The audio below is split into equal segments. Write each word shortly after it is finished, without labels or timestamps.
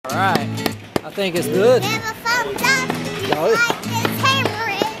Alright. I think it's good. Give a thumbs up. Oh, Like this hammer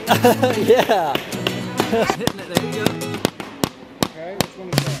it. yeah. Hitting it, there you go. Okay, which one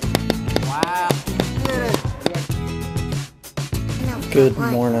is that? No, Good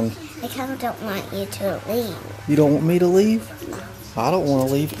morning. I kind of don't want you to leave. You don't want me to leave? I don't want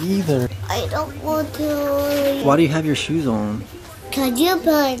to leave either. I don't want to leave. Why do you have your shoes on? Could you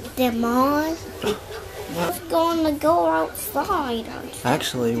put them on? I was going to go outside.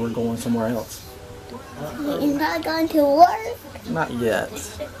 Actually, we're going somewhere else. You're not going to work? Not yet.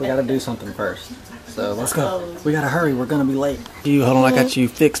 We gotta do something first. So let's go. We gotta hurry. We're gonna be late. Hold on, I got you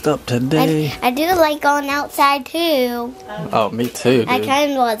fixed up today. I do like going outside too. Oh, me too, dude. I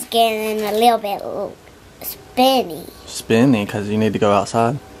kind of was getting a little bit spinny. Spinning because you need to go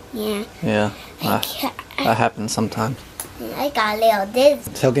outside? Yeah. Yeah. That happens sometimes. I got a little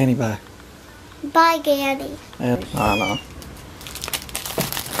dizzy. Tell Ganny bye. Bye, Ganny. And I know.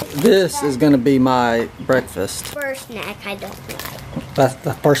 This is gonna be my breakfast. First snack I don't like. That's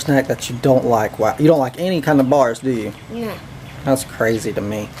the first snack that you don't like. Wow. You don't like any kind of bars, do you? No. That's crazy to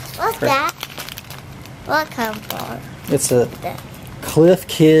me. What's that? What come for? It's a Cliff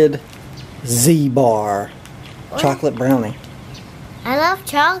Kid Z bar. Chocolate brownie. I love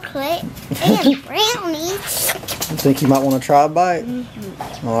chocolate and brownies. You think you might want to try a bite?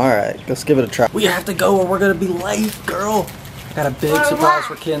 Mm-hmm. Well, alright, let's give it a try. We have to go or we're going to be late, girl. I got a big surprise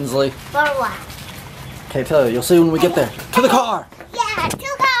for Kinsley. For what? Can't tell you. You'll see when we get there. To the car! Yeah, to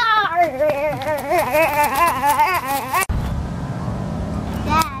the car!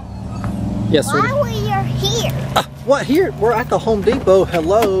 Dad, Yes, sir. why we are here? What, here? We're at the Home Depot.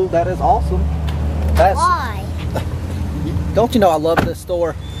 Hello, that is awesome. That's. Why? Don't you know I love this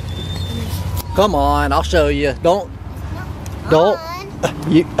store? Come on, I'll show you. Don't.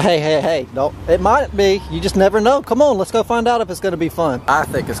 Hey, don't. It might be. You just never know. Come on, let's go find out if it's going to be fun. I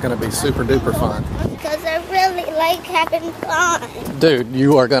think it's going to be super duper fun. Because I really like having fun. Dude,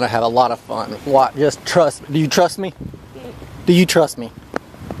 you are going to have a lot of fun. What? Just trust. Do you trust me? Do you trust me?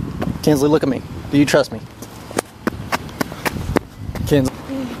 Kinsley, look at me. Do you trust me? Kinsley.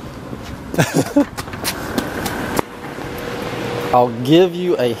 I'll give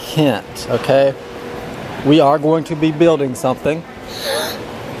you a hint, okay? We are going to be building something.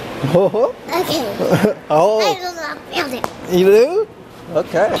 Okay. Oh. I love building. You do?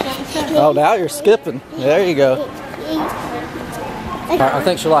 Okay. Oh, now you're skipping. There you go. All right, I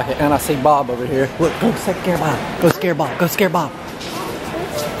think she'll like it. And I see Bob over here. Look, go scare Bob. Go scare Bob. Go scare Bob.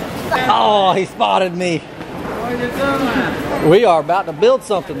 Oh, he spotted me. What are you doing? We are about to build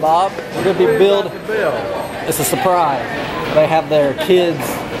something, Bob. We're going to be building. It's a surprise. They have their kids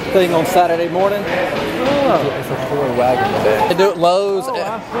thing on Saturday morning. Oh. It's a toy wagon today. They do it Lowe's. Oh, I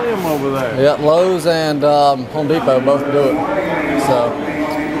see them over there. Yeah, Lowe's and Home Depot both do it. So,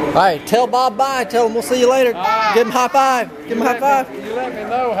 all right, tell Bob bye. Tell him we'll see you later. Give him a high five. Give him a high five. You let me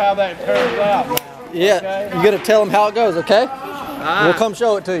know how that turns out now. Yeah, Okay? you got to tell him how it goes, okay? We'll come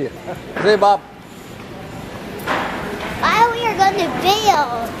show it to you. See you, Bob. Why we are going to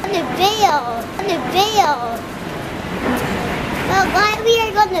build. Well, why we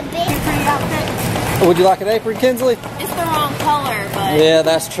are going to build. Would you like an apron, Kinsley? It's the wrong color, but... Yeah,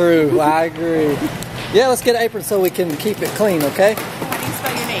 that's true. I agree. Yeah, let's get an apron so we can keep it clean, okay? How do you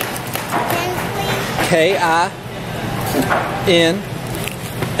spell your name?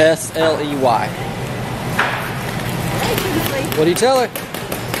 Kinsley. What do you tell her?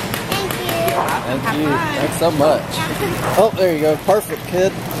 Thank Thank you. Thanks so much. Oh, there you go. Perfect,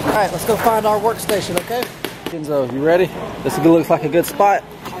 kid. All right, let's go find our workstation, okay? Kenzo, you ready? This looks like a good spot.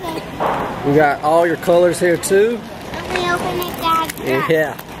 you. Okay. We got all your colors here, too. Let me open it, Dad.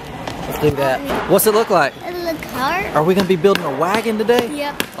 Yeah. Let's do that. What's it look like? It looks hard. Are we going to be building a wagon today?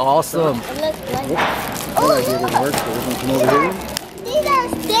 Yep. Awesome. It looks like Oh, these are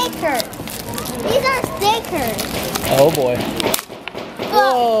stickers. These are stickers. oh boy.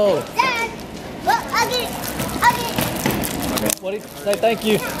 Whoa. Dad, look, I'll get it. What do you say? Thank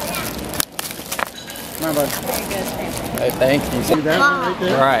you. Come on, bud. Hey, thank you. See that one right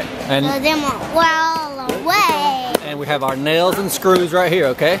there? All right. So And them are well away. and we have our nails and screws right here,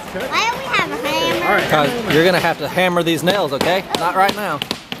 okay? Why don't we have a hammer? All right. Because you're going to have to hammer these nails, okay? Not right now.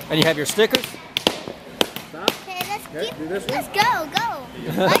 And you have your stickers? Okay, do this one. let's go.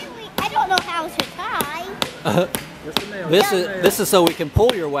 Why do we, I don't know how to tie. Just the nail. This is so we can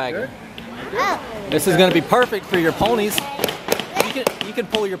pull your wagon. Oh. This is going to be perfect for your ponies. You can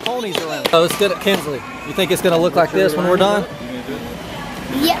pull your ponies around. Oh, it's good at Kinsley. You think it's going to look like this when we're done?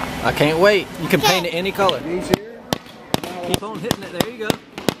 Yeah. I can't wait. You can paint it any color. These here. Keep on hitting it. There you go.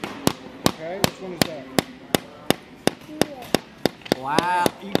 Okay, which one is that? Wow,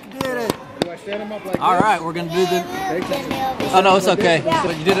 you did it. Do I stand them up like All right, we're gonna do the. Oh no, it's okay.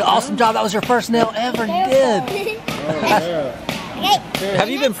 But you did an awesome job. That was your first nail ever. You did. Have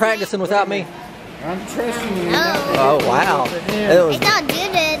you been practicing without me? I'm trusting you. Oh wow. It was. It's not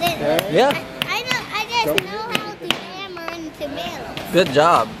good at it. Yeah. I just know how to hammer into metal. Good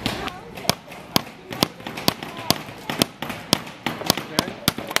job.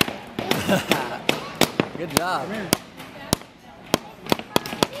 Good job.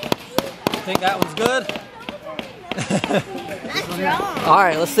 Think that one's good? That's wrong. All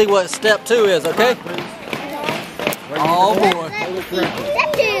right, let's see what step 2 is, okay? Oh boy.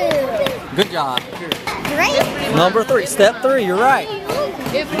 Step 2. Good job. Great. Number 3, step 3, you're right.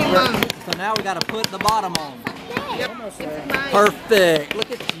 Mom. So now we gotta put the bottom on. Yep. Perfect. Look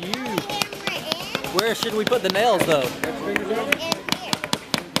at you. Where should we put the nails though?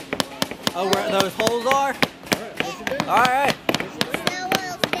 Oh, where those holes are? All right.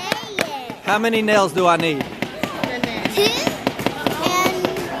 How many nails do I need? 2 and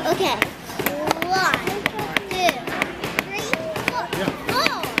okay. 1, 2, 3,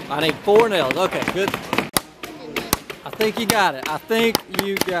 4. I need 4 nails. Okay, good. I think you got it. I think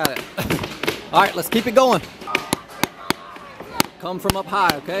you got it. All right, let's keep it going. Come from up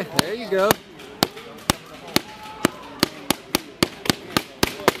high, okay? There you go.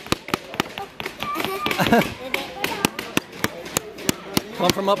 Come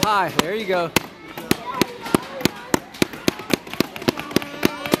from up high. There you go.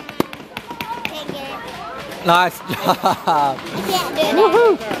 Nice job.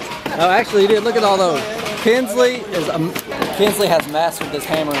 Woohoo! Oh, actually, you did. Look at all those. Kinsley has mastered this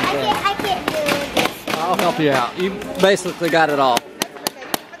hammering thing. I can't do this. I'll help you out. You basically got it all.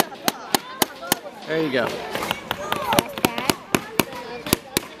 There you go.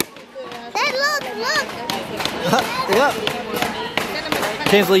 Look. Yep.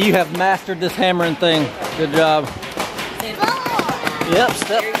 Kinsley, you have mastered this hammering thing. Good job. 4. Yep,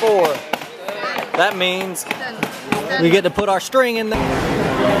 step 4. That means we get to put our string in there.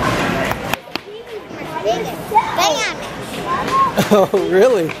 Bam. Oh,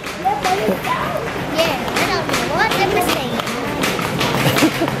 really? Yeah, I don't know what they're saying.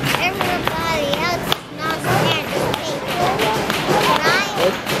 Everybody else is not scared to speak.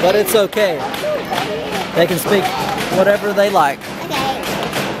 Right? But it's okay. They can speak whatever they like. Okay.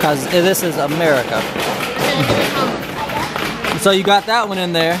 Because this is America. So you got that one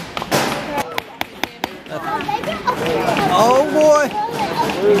in there. Oh boy.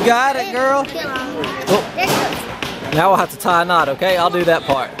 You got it, girl. Oh. Now we'll have to tie a knot, okay? I'll do that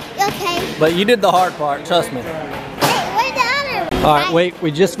part. Okay. But you did the hard part, trust me. Hey, where's the other one? All right, wait.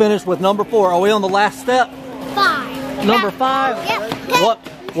 We just finished with number 4. Are we on the last step? 5. Number 5? Yep.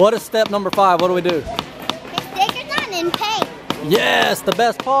 What is step number 5? What do we do? Stickers on and paint. Yes, the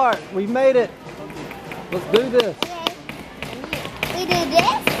best part. We made it. Let's do this. We do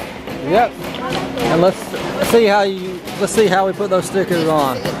this? Yep. And let's see how we put those stickers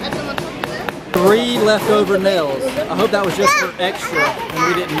on. 3 leftover nails. I hope that was just for extra and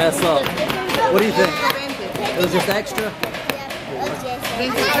we didn't mess up. What do you think? It was just extra?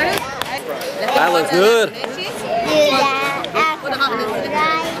 That looks good.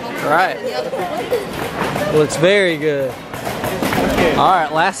 Right. Looks very good. All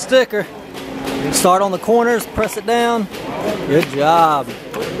right, last sticker. Start on the corners, press it down. Good job.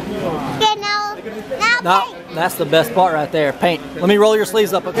 Okay, now No, paint. that's the best part right there. Paint. Let me roll your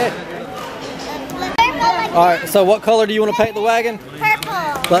sleeves up, okay? All right, so what color do you want to paint the wagon?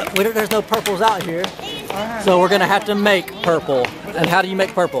 Purple. But there's no purples out here. So we're gonna have to make purple. And how do you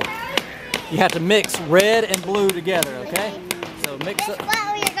make purple? You have to mix red and blue together, okay? So mix This it.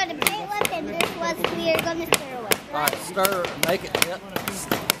 what we are going to paint with, and this what we are going to stir with. All right, stir, make it, yep.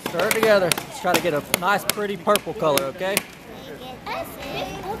 Stir it together. Let's try to get a nice, pretty purple color, okay? Okay,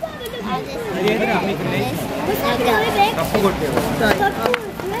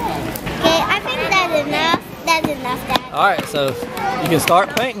 I think that's enough. That's enough, Dad. All right, so you can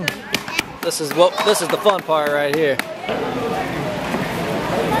start painting. This is the fun part right here.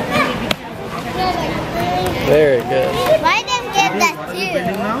 Very good. Why didn't give that too?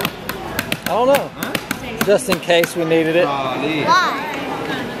 I don't know. Just in case we needed it. Why?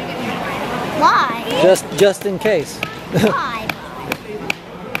 Why? Just in case. Why?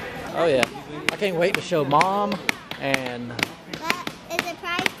 Oh yeah. I can't wait to show Mom and That is a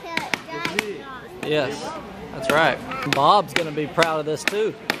price to drive. yes, that's right. Bob's gonna be proud of this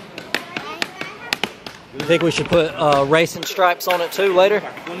too. You think we should put racing stripes on it too later?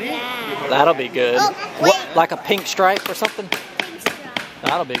 Yeah. That'll be good. Oh, wait. Like a pink stripe or something?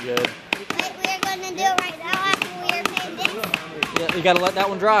 That'll be good. Wait, we are going to do it right now after we are painting this. Yeah. You gotta let that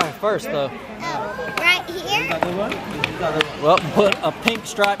one dry first, though. Oh, right here? Well, put a pink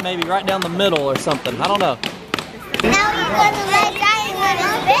stripe maybe right down the middle or something. I don't know. Now you're going to let dry when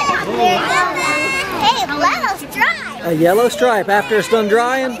it's red. Hey, let us dry. A yellow stripe after it's done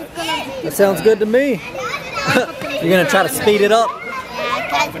drying? That sounds good to me. You're gonna try to speed it up?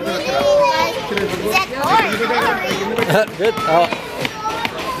 Yeah, because Good. Oh,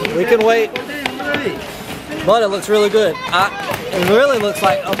 we can wait. But it looks really good. It really looks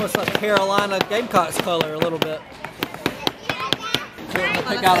like almost like Carolina Gamecocks color a little bit. I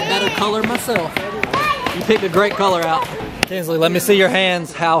pick out a better color myself. You picked a great color out. Kinsley, let me see your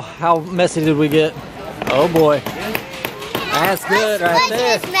hands. How messy did we get? Oh boy. That's good right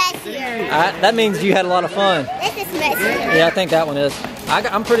there. That means you had a lot of fun. This is messy. Yeah, I think that one is.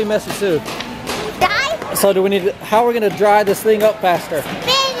 I'm pretty messy too. Dry? So do we need to, how are we going to dry this thing up faster? Spin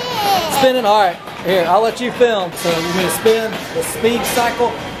it. Spin it? Alright. Here, I'll let you film. So you're going to spin the speed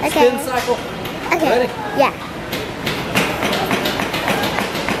cycle, spin cycle. Okay. Ready? Yeah.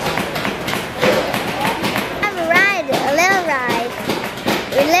 Have a ride, a little ride.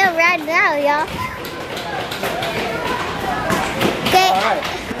 A little ride now, y'all. Okay. Alright.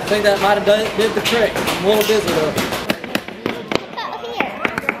 I think that might have did the trick. I'm a little dizzy though. Look out here.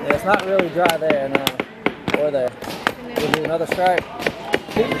 Yeah, it's not really dry there, no. Or there. We'll do another stripe.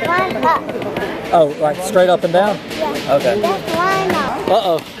 One up. Oh, like straight up and down? Yeah. Okay. Just one up.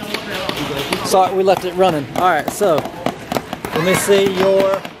 Uh-oh. Sorry, we left it running. Alright, so let me see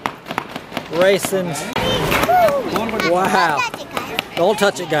your racing. Wow. Don't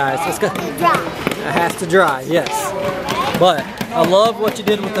touch it, guys. It's got, it has to dry, yes. But I love what you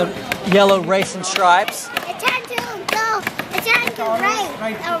did with the yellow racing stripes. It's trying to go. It's trying to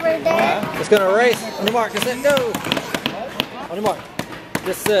race over there. It's gonna race. On your mark, set, go. On your mark.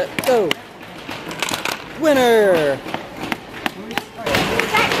 Just set, go. Winner!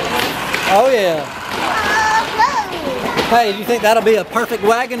 Oh yeah. Hey, do you think that'll be a perfect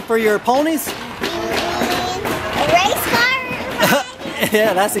wagon for your ponies? A race car?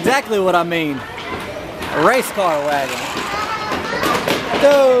 Yeah, that's exactly what I mean. A race car wagon.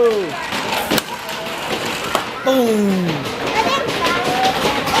 Go! Boom!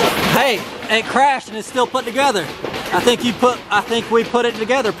 Hey, it crashed and it's still put together. I think we put it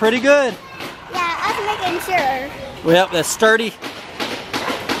together pretty good. Yeah, I was making sure. Yep, that's sturdy.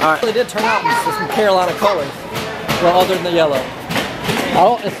 All right, it did turn out with some Carolina colors. Well, other than the yellow.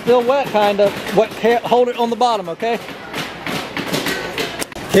 Oh, it's still wet, kind of. Hold it on the bottom, okay?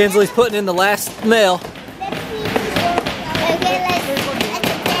 Kinsley's putting in the last nail. Let's see. Okay, let's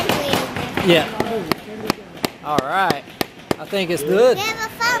Yeah. All right. I think it's good. give a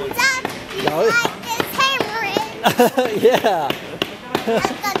thumbs up if you Oh, like this hammering. Yeah. I'm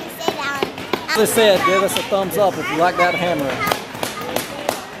gonna sit down. As I said, give us a thumbs up if you like that hammering.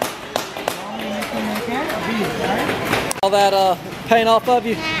 All that paint off of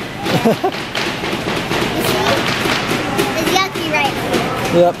you? You see? It's yucky right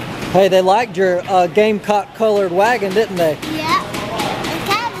here. Yep. Hey, they liked your gamecock colored wagon, didn't they? Yeah. It's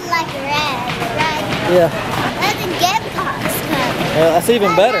kind of like red, right? Yeah. That's a Gamecocks color. Yeah, that's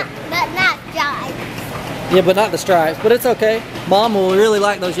even better. But not dry. Yeah, but not the stripes. But it's okay. Mom will really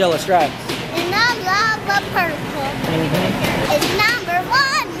like those yellow stripes. And I love the purple. It's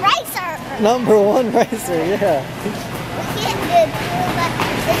 #1 racer. Number 1 racer, yeah. We can't do it, but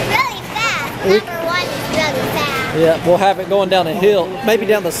it's really fast. #1 is really fast. Yeah, we'll have it going down a hill, maybe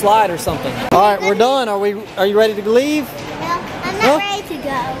down the slide or something. All right, we're done. Are you ready to leave? No, I'm not Huh? ready to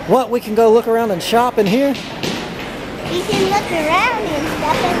go. What? We can go look around and shop in here? You can look around and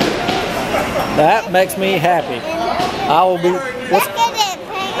stuff. That makes me happy. I will be. Look at it,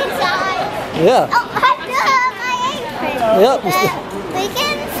 paint on. Yeah. Oh, I still have my apron. Yep. But we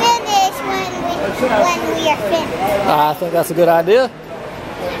can finish when we are finished. I think that's a good idea.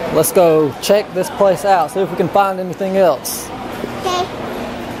 Let's go check this place out, see if we can find anything else. Okay.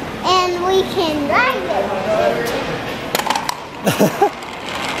 And we can ride it.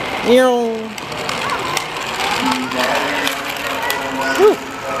 Whew.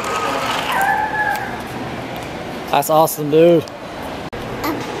 That's awesome, dude.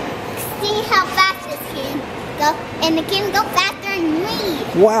 See how fast this can go. And it can go faster than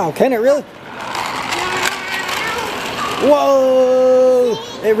me. Wow, can it really? Whoa!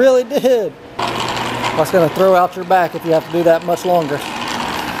 It really did. That's going to throw out your back if you have to do that much longer.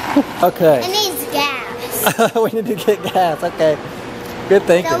 Okay. It needs gas. We need to get gas. Okay. Good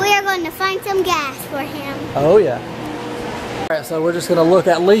thinking. So we are going to find some gas for him. Oh, yeah. All right, so we're just going to look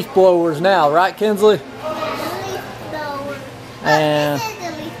at leaf blowers now, right, Kinsley? Leaf blower. And This is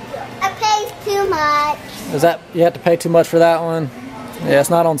a leaf blower. I paid too much. Is that, you have to pay too much for that one? Yeah, it's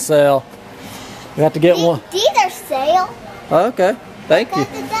not on sale. You have to get one. These are sale. Oh, okay, thank you.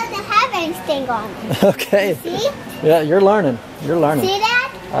 Because it doesn't have anything on it. Okay. See? Yeah, you're learning. You're learning. See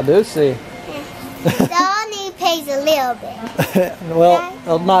that? I do see. The only pays a little bit.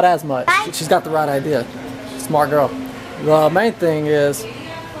 Well, not as much. She's got the right idea. Smart girl. The main thing is,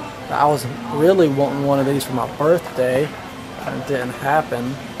 I was really wanting one of these for my birthday. It didn't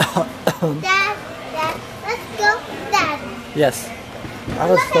happen. Dad, let's go, Dad. Yes. I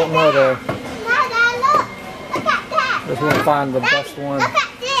just don't know though. Dad, look. Look at that. Just want to find the best one. Look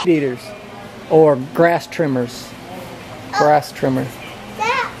at this. Weed eaters. Or grass trimmers. Grass trimmers.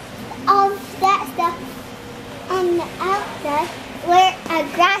 That stuff on the outside where a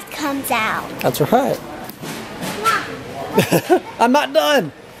grass comes out. That's right. Mom, I'm not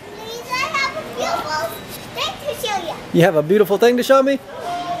done. please, I have a beautiful thing to show you. You have a beautiful thing to show me?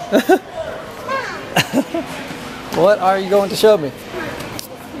 Mom. What are you going to show me?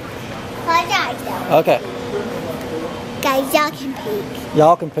 Okay. Guys, y'all can peek.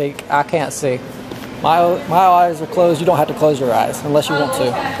 Y'all can peek. I can't see. My eyes are closed. You don't have to close your eyes unless you want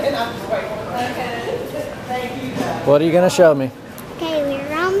to. What are you going to show me? Okay,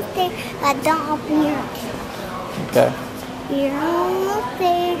 we're almost there, but don't open your eyes. Okay. We're almost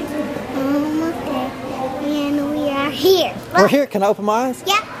there, and we are here. We're here. Can I open my eyes?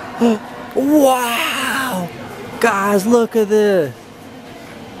 Yep. Wow! Guys, look at this.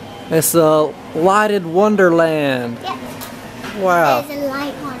 It's a lighted wonderland. Yep. Wow. There's a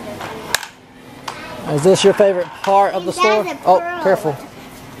light on it. Is this your favorite part of the store? That's a Oh, pearl. careful.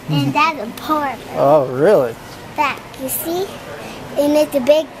 And that's a part. Oh, really? That, you see? And it's a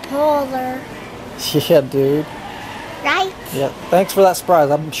big polar, Yeah, dude. right? Yeah. Thanks for that surprise.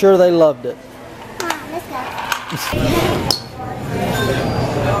 I'm sure they loved it. Come on, let's go.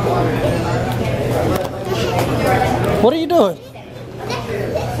 What are you doing?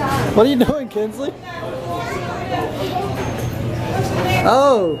 What are you doing, Kinsley?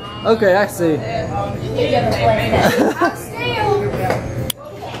 Oh, okay, I see.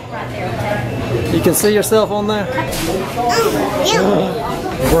 You can see yourself on there?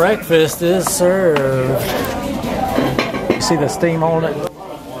 Breakfast is served. See the steam on it?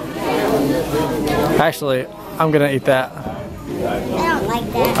 Actually, I'm gonna eat that. I don't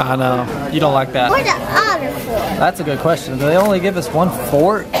like that. I know. You don't like that. Where's the other fork? That's a good question. Do they only give us one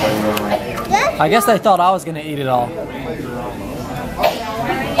fork? I guess they thought I was gonna eat it all.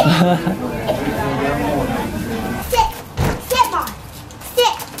 Sit, Mom.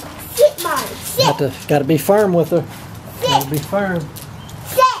 Sit, Mom. Sit. Gotta be firm with her. Gotta be firm.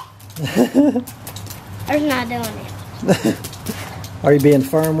 Sit. There's not doing it. Are you being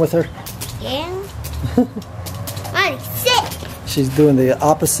firm with her? Yeah. Mommy, sit. She's doing the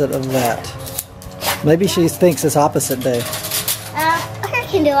opposite of that. Maybe she thinks it's opposite day. I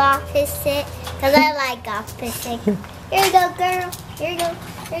can do opposite because I like opposite. Here you go, girl. Here you go.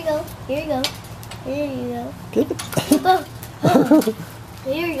 Here you go. Here you go. Here you go. Get it.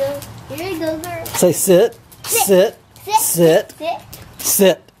 Here you go. Here you go, girl. Say sit, sit, sit, Sit.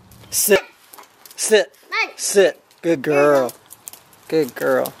 sit, sit, sit, Mommy. sit. Good girl. Good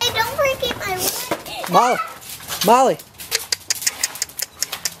girl. Hey, don't forget my Molly, Molly.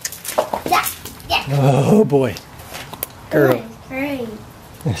 Yeah. Oh boy. Girl. Hurry.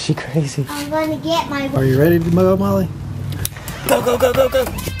 Is she crazy? I'm going to get my Are you ready to go, Molly? Go, go, go, go, go.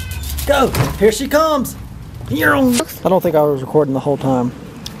 Go. Here she comes. Here. I don't think I was recording the whole time.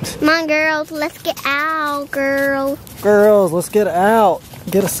 Come on, girls. Let's get out, girls. Girls, let's get out.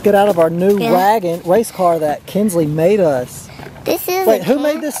 Get out of our new wagon, race car that Kinsley made us. This is Wait, who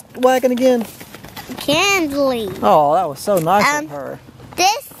made this wagon again? Kinsley. Oh, that was so nice of her.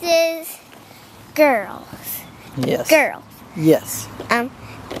 This is girls. Yes. Girls. Yes.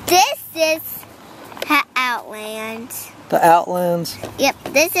 This is Outlands. The Outlands. Yep,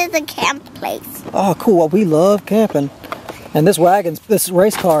 this is a camp place. Oh, cool. Well, we love camping. And this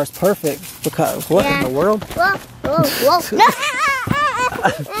race car is perfect because what in the world? Whoa, whoa,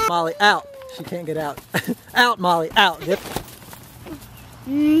 whoa. Molly, out. She can't get out. Out, Molly, out. Yep.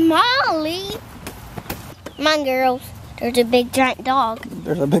 Molly. Come on, girls. There's a big giant dog.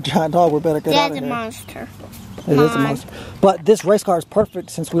 There's a big giant dog. We better get out of That's here. a monster. It is a monster. But this race car is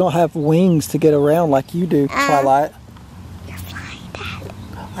perfect since we don't have wings to get around like you do, Twilight. You're flying, Dad.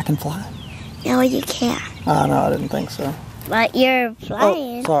 I can fly. No, you can't. Oh, no, I didn't think so. But you're Oh,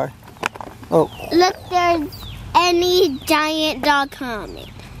 flying. sorry. Oh. Look, there's any giant dog coming.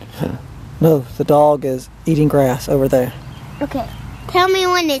 No, the dog is eating grass over there. Okay. Tell me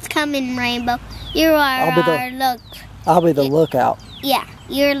when it's coming, Rainbow. You are our look. I'll be the lookout. Yeah,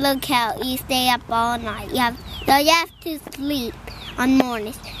 your lookout. You stay up all night. You have to sleep on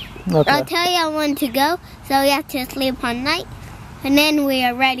mornings. Okay. I'll tell you when to go, so you have to sleep on night, and then we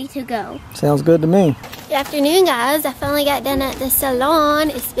are ready to go. Sounds good to me. Good afternoon, guys. I finally got done at the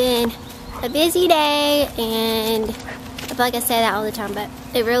salon. It's been a busy day, and I feel like I say that all the time, but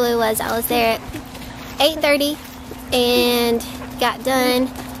it really was. I was there at 8:30 and got done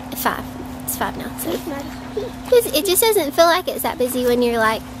at 5. It's 5 now, so it just doesn't feel like it's that busy when you're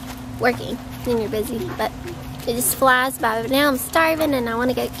like working and you're busy, but it just flies by. But now I'm starving and I want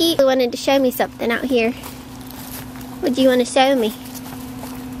to go eat. You wanted to show me something out here. What do you want to show me?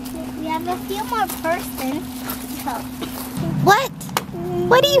 We have a few more persons. What?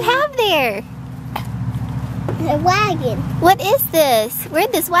 What do you have there? A wagon. What is this?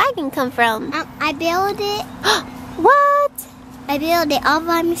 Where'd this wagon come from? I built it. What? I built it all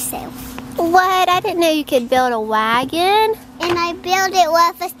by myself. What? I didn't know you could build a wagon. And I built it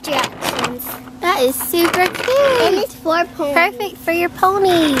with instructions. That is super And cute. it's for ponies. Perfect for your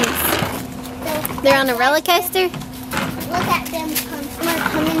ponies. So They're on a roller coaster? look at them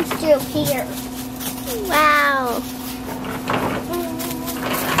coming through here. Wow.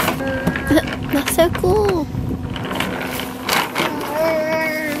 That's so cool.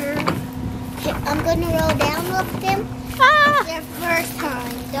 Okay, I'm gonna roll down with them. Ah! Their first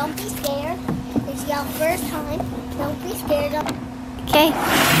time. Don't be scared. It's your first time. Don't be scared. Okay.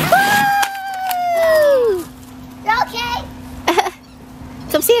 Woo! They're okay.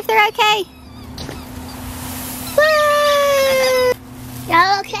 Come see if they're okay. Woo!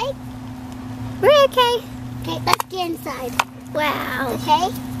 Y'all okay? We're okay. Okay, let's get inside. Wow.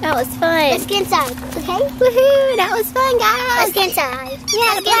 Okay? That was fun. Let's get inside. Okay? Woohoo! That was fun, guys. Let's get inside.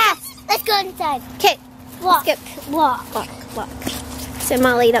 Yeah, Let's go inside. Okay. Walk. Let's go. Walk. So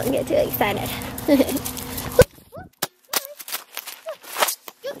Molly don't get too excited.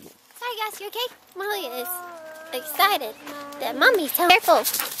 Sorry guys, you okay? Molly is excited that Mommy's home. Careful,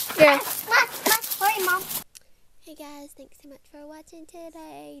 girl. Hurry, Mom. Hey guys, thanks so much for watching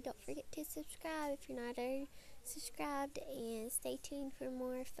today. Don't forget to subscribe if you're not already subscribed, and stay tuned for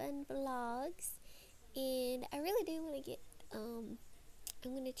more fun vlogs. And I really do want to get, I'm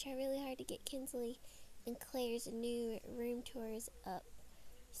going to try really hard to get Kinsley and Claire's new room tours up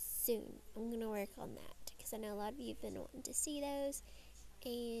soon. I'm going to work on that because I know a lot of you have been wanting to see those.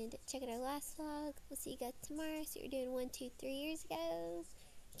 And check out our last vlog. We'll see you guys tomorrow. So we're doing 1, 2, 3 years ago.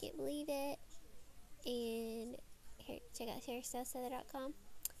 Can't believe it. And check out HairStylistHeather.com.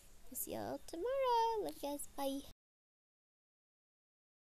 We'll see y'all tomorrow. Love you guys. Bye.